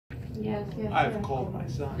Yes, yes, I have yes. called my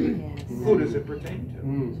son. Yes. Who does it pertain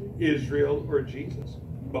to? Israel or Jesus?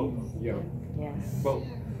 Both. Yeah. Yes. Both.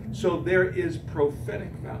 So there is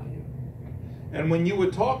prophetic value. And when you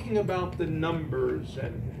were talking about the numbers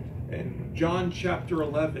and John chapter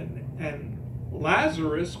 11, and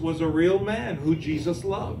Lazarus was a real man who Jesus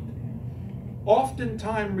loved,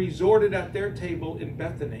 oftentimes resorted at their table in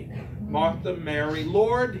Bethany. Martha, Mary,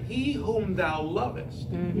 Lord, he whom thou lovest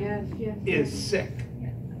is sick.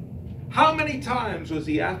 How many times was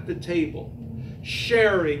he at the table,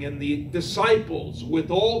 sharing in the disciples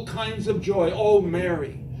with all kinds of joy? Oh,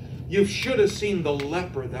 Mary, you should have seen the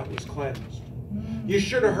leper that was cleansed. You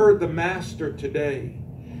should have heard the Master today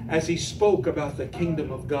as he spoke about the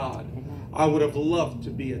kingdom of God. I would have loved to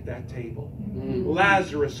be at that table.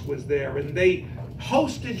 Lazarus was there, and they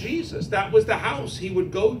hosted Jesus. That was the house he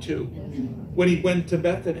would go to when he went to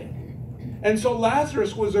Bethany. And so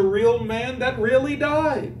Lazarus was a real man that really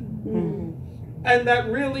died. And that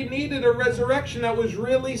really needed a resurrection, that was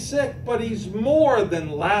really sick. But he's more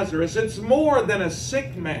than Lazarus. It's more than a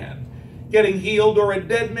sick man getting healed or a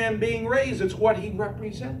dead man being raised. It's what he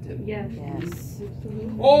represented. Yes.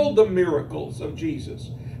 All the miracles of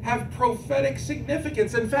Jesus have prophetic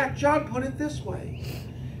significance. In fact, John put it this way: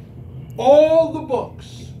 all the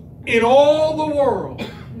books in all the world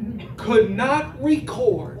could not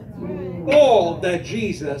record all that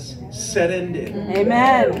Jesus said and did.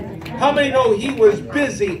 Amen. How many know he was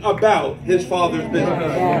busy about his Father's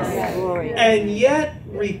business? Yes. Glory. And yet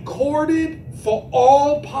recorded for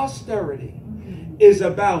all posterity is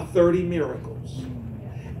about 30 miracles.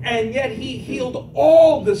 And yet he healed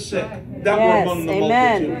all the sick that were among the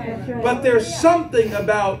multitude. But there's something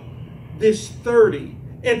about this 30.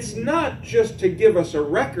 It's not just to give us a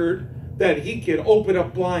record that he could open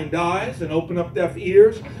up blind eyes and open up deaf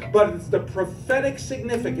ears, but it's the prophetic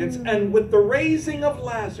significance. And with the raising of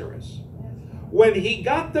Lazarus, when he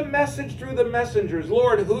got the message through the messengers,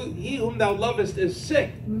 Lord, he whom thou lovest is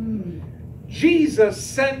sick, Jesus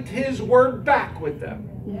sent his word back with them.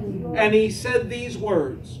 And he said these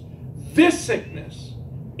words: this sickness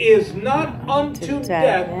is not unto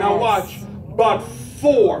death. Now watch, but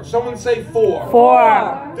for. Someone say for.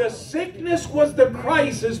 For. The sickness was the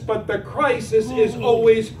crisis, but the crisis is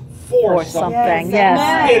always for something.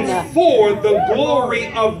 Yes. It's for the glory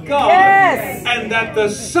of God. Yes. And that the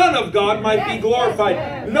Son of God might be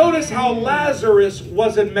glorified. Notice how Lazarus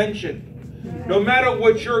wasn't mentioned. No matter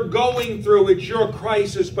what you're going through, it's your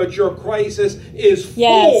crisis, but your crisis is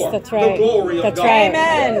for the glory of God. Right.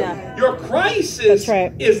 Amen. Your crisis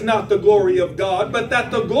is not the glory of God, but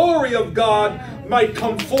that the glory of God might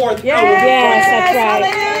come forth out of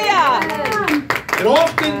Hallelujah. And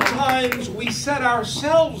oftentimes we set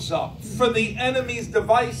ourselves up for the enemy's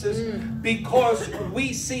devices because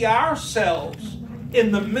we see ourselves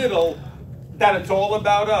in the middle, that it's all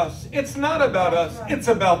about us. It's not about us. It's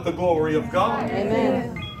about the glory of God.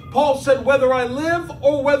 Amen. Paul said, whether I live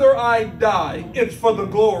or whether I die, it's for the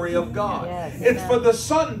glory of God. It's for the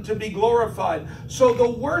Son to be glorified. So the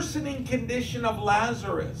worsening condition of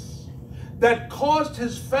Lazarus that caused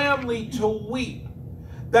his family to weep,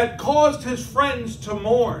 that caused his friends to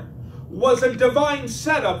mourn, was a divine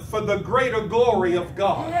setup for the greater glory of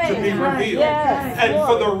God to be revealed. And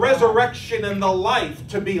for the resurrection and the life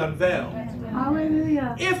to be unveiled.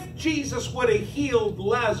 Hallelujah. If Jesus would have healed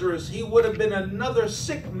Lazarus, he would have been another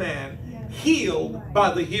sick man healed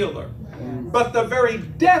by the healer. But the very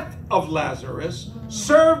death of Lazarus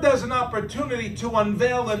served as an opportunity to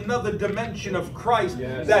unveil another dimension of Christ,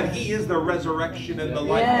 that he is the resurrection and the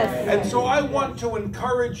life. And so I want to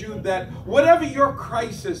encourage you that whatever your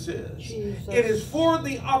crisis is, it is for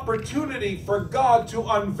the opportunity for God to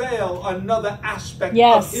unveil another aspect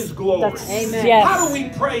of his glory. How do we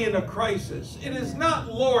pray in a crisis? It is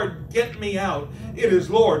not, Lord, get me out. It is,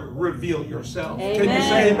 Lord, reveal yourself. Can you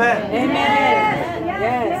say amen? Amen.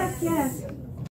 Yes.